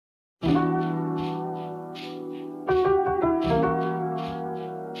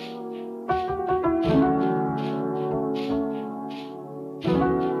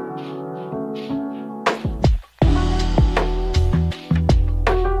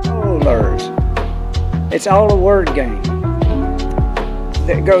It's all a word game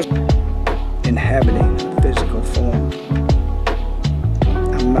that goes inhabiting physical form.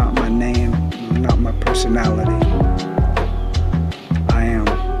 I'm not my name, I'm not my personality. I am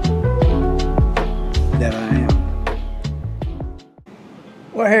that I am.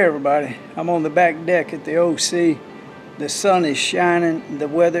 Well, hey everybody, I'm on the back deck at the OC. The sun is shining, the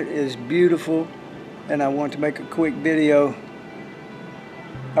weather is beautiful, and I want to make a quick video.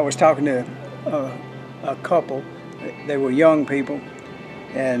 I was talking to a couple. They were young people,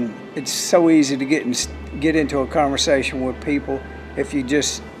 and it's so easy to get into a conversation with people if you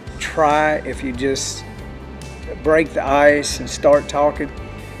just try, if you just break the ice and start talking.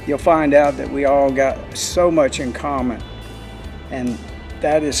 You'll find out that we all got so much in common, and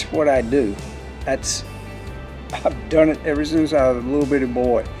that is what I do. I've done it ever since I was a little bitty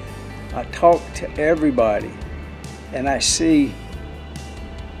boy. I talk to everybody, and I see,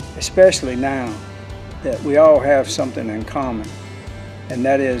 especially now, that we all have something in common, and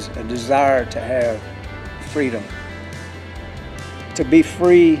that is a desire to have freedom. To be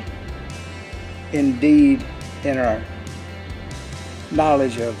free indeed in our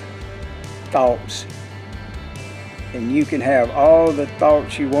knowledge of thoughts. And you can have all the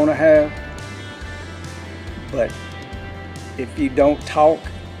thoughts you want to have, but if you don't talk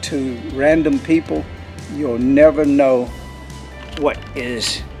to random people, you'll never know what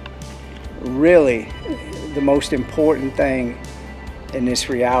is really the most important thing in this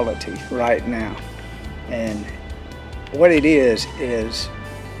reality right now. And what it is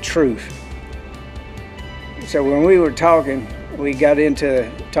truth. So when we were talking, we got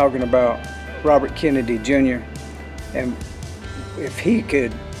into talking about Robert Kennedy Jr. and if he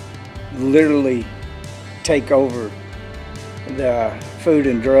could literally take over the Food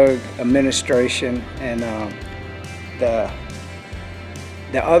and Drug Administration, and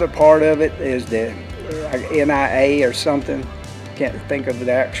the other part of it is the NIA or something. Can't think of the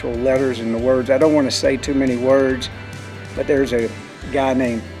actual letters and the words. I don't want to say too many words, but there's a guy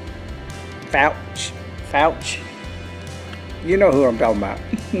named Fauci. You know who I'm talking about.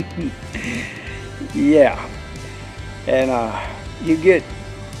 Yeah. And you get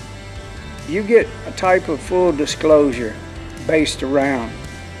a type of full disclosure based around,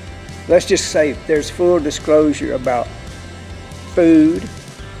 let's just say there's full disclosure about food,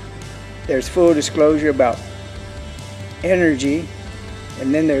 there's full disclosure about energy,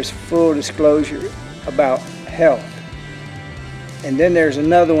 and then there's full disclosure about health. And then there's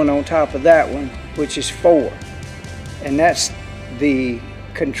another one on top of that one, which is 4. And that's the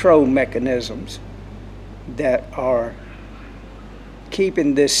control mechanisms that are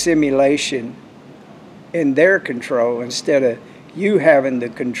keeping this simulation in their control instead of you having the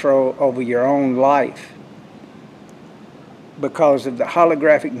control over your own life. Because of the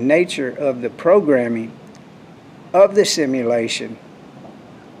holographic nature of the programming of the simulation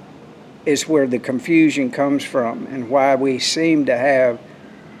is where the confusion comes from, and why we seem to have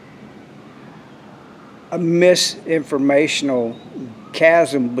a misinformational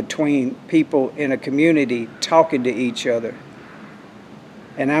chasm between people in a community talking to each other.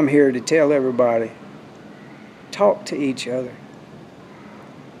 And I'm here to tell everybody, talk to each other.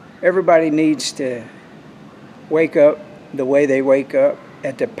 Everybody needs to wake up the way they wake up,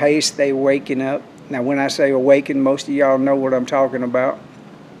 at the pace they waking up. Now when I say awaken, most of y'all know what I'm talking about.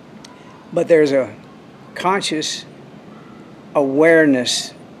 But there's a conscious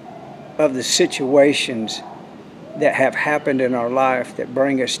awareness of the situations that have happened in our life that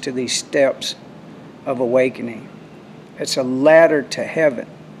bring us to these steps of awakening. It's a ladder to heaven.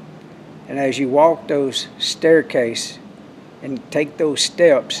 And as you walk those staircases and take those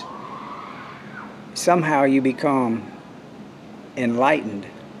steps, somehow you become enlightened,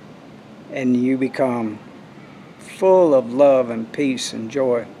 and you become full of love and peace and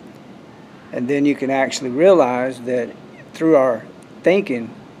joy. And then you can actually realize that through our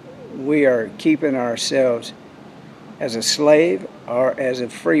thinking, we are keeping ourselves as a slave or as a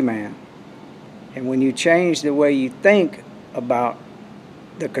free man. And when you change the way you think about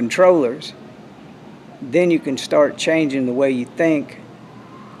the controllers, then you can start changing the way you think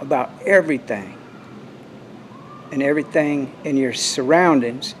about everything. And everything in your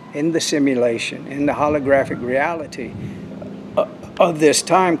surroundings, in the simulation, in the holographic reality of this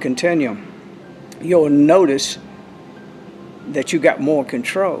time continuum, you'll notice that you got more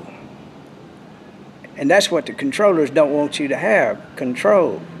control. And that's what the controllers don't want you to have,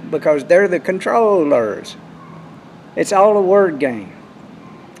 control, because they're the controllers. It's all a word game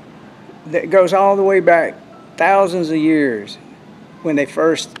that goes all the way back thousands of years when they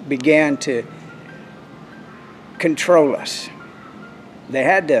first began to control us. They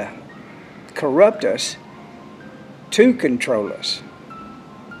had to corrupt us to control us.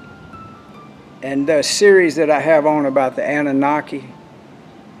 And the series that I have on about the Anunnaki,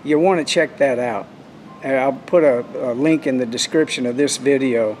 you want to check that out. And I'll put a link in the description of this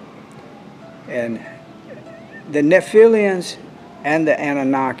video. And the Nephilims and the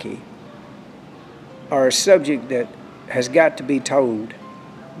Anunnaki are a subject that has got to be told.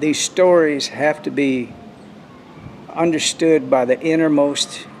 These stories have to be understood by the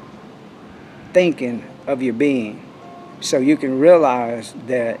innermost thinking of your being, so you can realize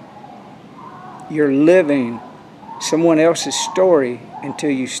that you're living someone else's story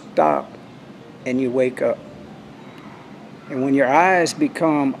until you stop and you wake up. And when your eyes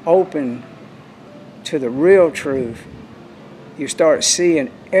become open to the real truth, you start seeing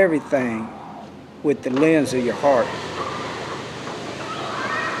everything with the lens of your heart.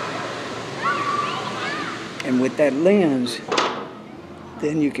 And with that lens,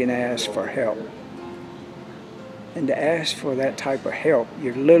 then you can ask for help. And to ask for that type of help,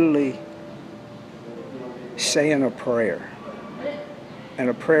 you're literally saying a prayer. And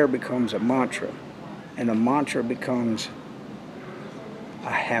a prayer becomes a mantra. And a mantra becomes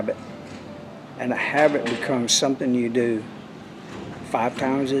a habit. And a habit becomes something you do 5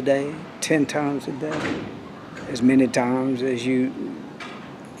 times a day, 10 times a day, as many times as you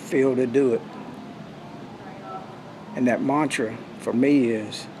feel to do it. And that mantra for me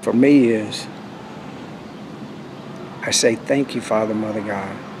is, I say thank you, Father, Mother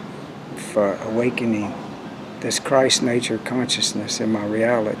God, for awakening this Christ nature consciousness in my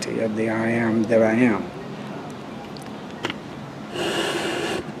reality of the I am that I am.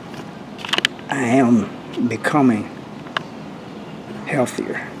 I am becoming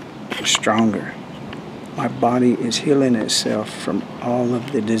healthier, stronger. My body is healing itself from all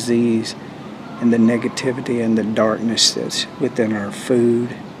of the disease and the negativity and the darkness that's within our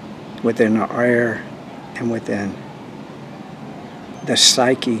food, within our air, and within the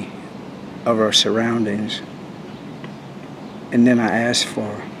psyche of our surroundings. And then I ask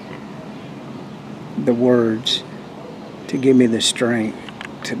for the words to give me the strength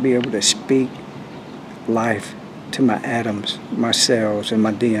to be able to speak life to my atoms, my cells, and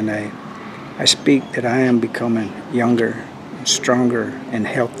my DNA. I speak that I am becoming younger, stronger, and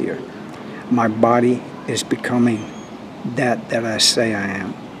healthier. My body is becoming that I say I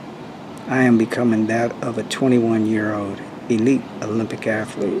am. I am becoming that of a 21-year-old elite Olympic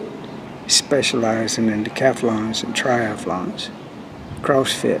athlete, specializing in decathlons and triathlons,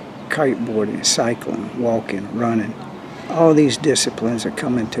 CrossFit, kiteboarding, cycling, walking, running. All these disciplines are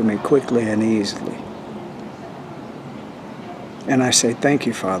coming to me quickly and easily. And I say, thank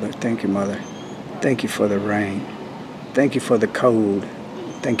you, Father. Thank you, Mother. Thank you for the rain. Thank you for the cold.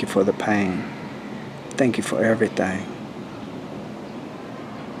 Thank you for the pain. Thank you for everything.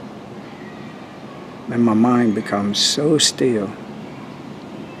 And my mind becomes so still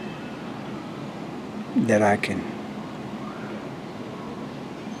that I can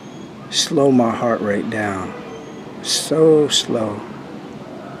slow my heart rate down so slow.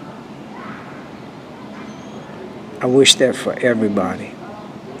 I wish that for everybody.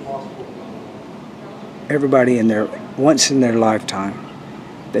 Everybody once in their lifetime,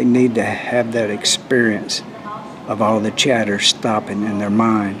 they need to have that experience of all the chatter stopping in their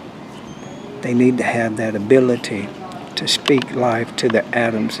mind. They need to have that ability to speak life to the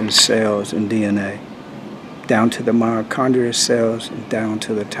atoms and cells and DNA, down to the mitochondrial cells and down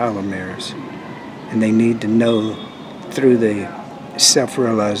to the telomeres. And they need to know through the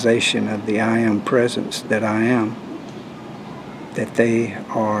self-realization of the I am presence that I am, that they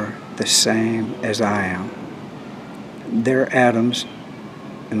are the same as I am. Their atoms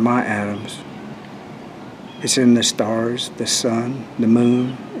and my atoms, it's in the stars, the sun, the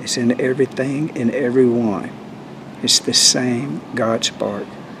moon, it's in everything and everyone. It's the same God spark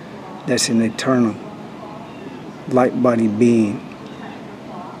that's an eternal light body being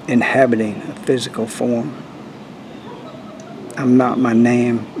inhabiting a physical form. I'm not my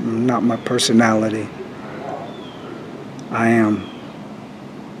name, I'm not my personality. I am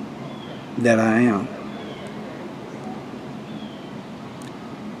that I am.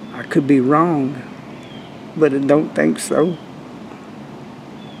 I could be wrong, but I don't think so.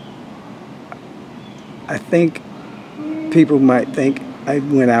 I think people might think I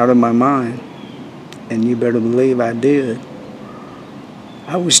went out of my mind, and you better believe I did.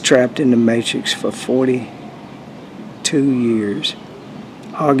 I was trapped in the Matrix for 42 years.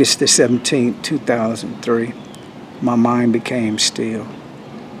 August the 17th, 2003, my mind became still.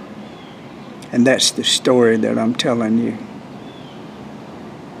 And that's the story that I'm telling you.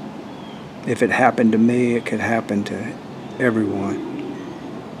 If it happened to me, it could happen to everyone.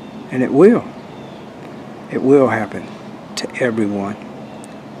 And it will. It will happen to everyone.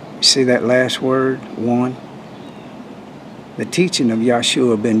 You see that last word, one? The teaching of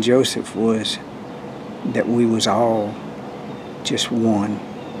Yahshua ben Joseph was that we was all just one.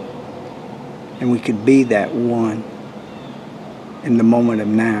 And we could be that one in the moment of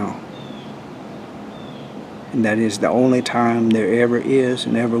now. And that is the only time there ever is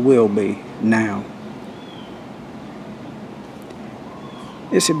and ever will be, now.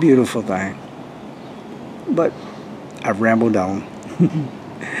 It's a beautiful thing. But I've rambled on.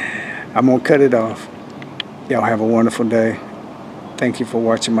 I'm going to cut it off. Y'all have a wonderful day. Thank you for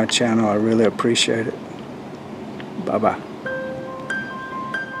watching my channel. I really appreciate it. Bye-bye.